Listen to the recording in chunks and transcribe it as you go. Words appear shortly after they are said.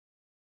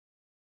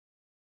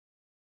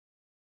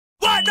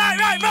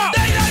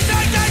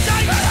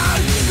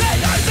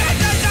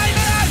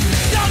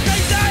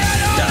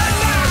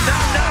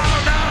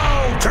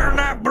Turn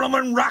that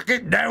bloomin'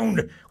 rocket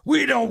down.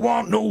 We don't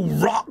want no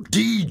rock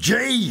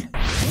DJ.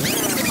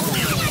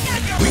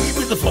 We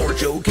with the floor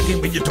show, kicking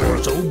with your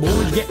torso.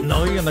 Boys getting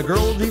high and the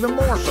girls even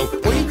more so.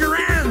 Wave your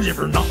hands if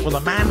you're not with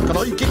a man. Can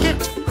I kick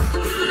it?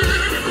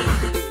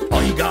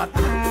 I got,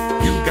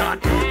 you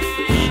got,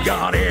 we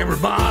got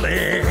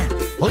everybody.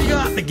 I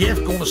got the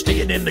gift, gonna stick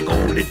it in the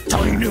gold. It's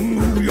time to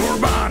move your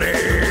body.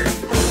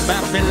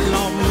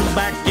 Babylon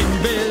back in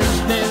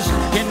business.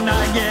 Can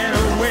I get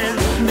a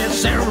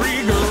witness?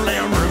 Every girl,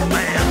 every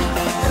man.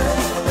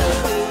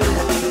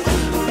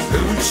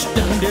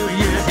 Houston, do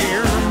you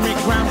hear me?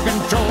 Ground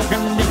control,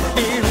 can you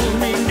feel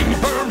me? Need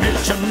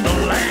permission to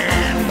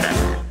land.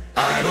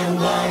 I don't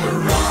wanna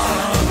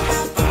rock,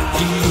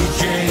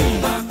 DJ.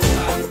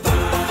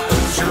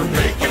 You're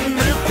making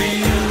me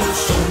feel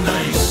so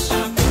nice.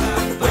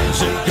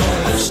 When's it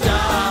gonna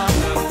stop,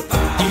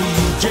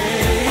 DJ?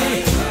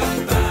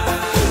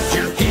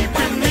 You're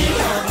keeping me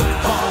up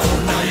all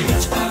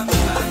night.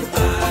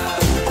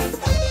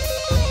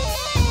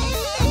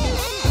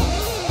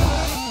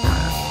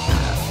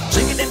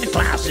 Singing in the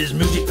classes,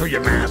 music for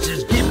your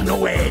masses, giving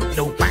away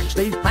no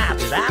backstage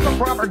passes. Have a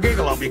proper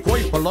giggle, I'll be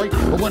quite polite,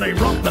 but when I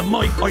rock the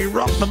mic, I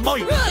rock the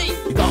mic. Right.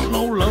 You got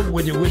no love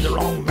when you're with the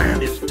wrong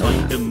man. It's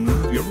time to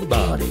move your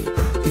body.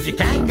 If you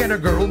can't get a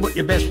girl, but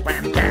your best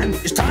friend can,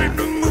 it's time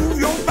to move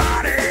your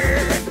body.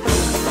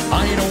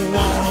 I don't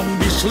wanna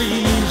be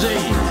sleazy,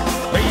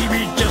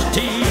 baby, just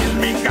tease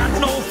me. Got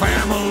no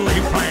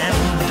family planned.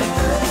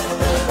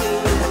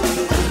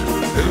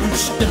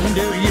 Houston,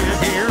 do you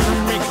hear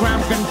me?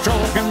 Ground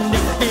control, can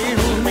you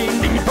feel me?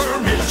 Need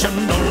permission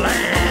to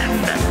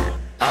land.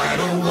 I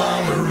don't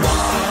wanna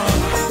rock,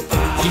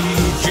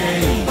 DJ.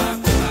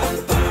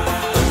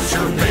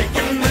 You're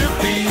making me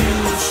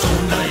feel so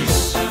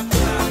nice.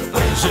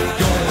 When's it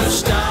gonna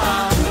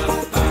stop,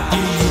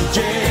 DJ?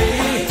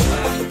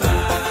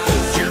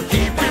 You're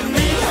keeping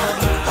me up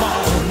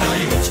all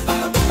night.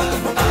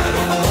 I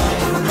don't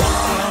wanna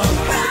rock,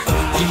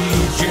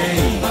 DJ.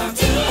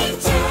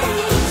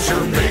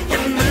 You're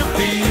making me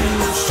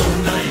feel so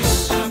nice.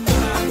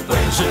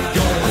 When's it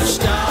gonna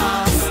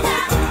stop,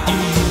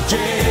 DJ?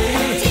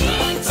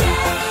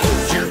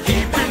 You're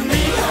keeping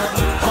me up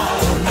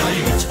all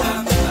night.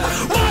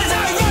 What's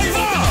that right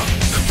for?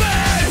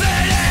 Baby,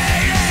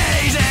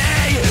 easy.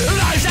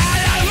 Those are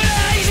the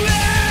ways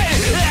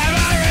we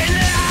ever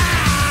relax.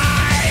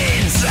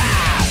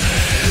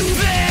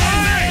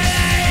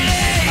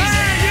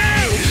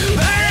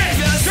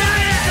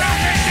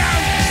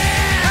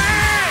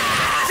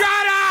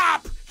 Shut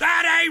up!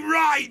 That ain't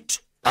right!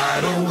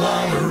 I don't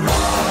wanna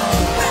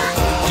rock,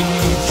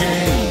 DJ.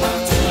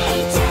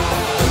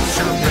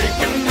 You're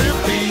making me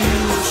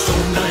feel so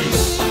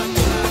nice.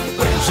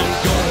 When's it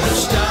gonna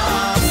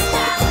stop,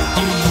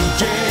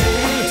 DJ?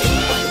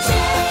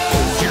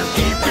 You're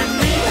keeping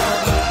me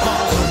up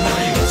all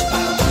night.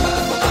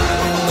 I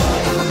don't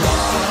wanna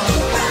rock,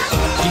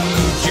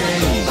 DJ.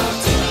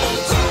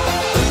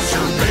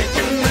 You're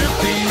making me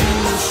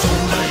feel so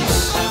nice.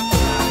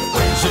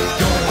 When's it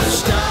gonna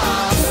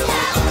stop,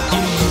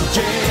 DJ?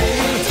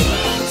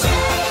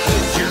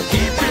 You're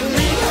keeping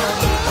me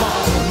up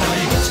all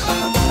night.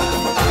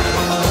 I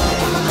don't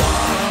wanna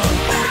rock,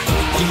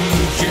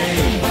 DJ.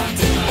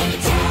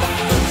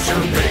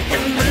 You're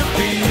making me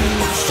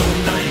feel so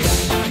nice.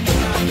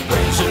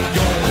 When's it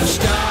gonna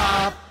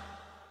stop?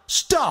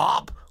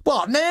 Stop?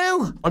 What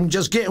now? I'm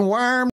just getting warm.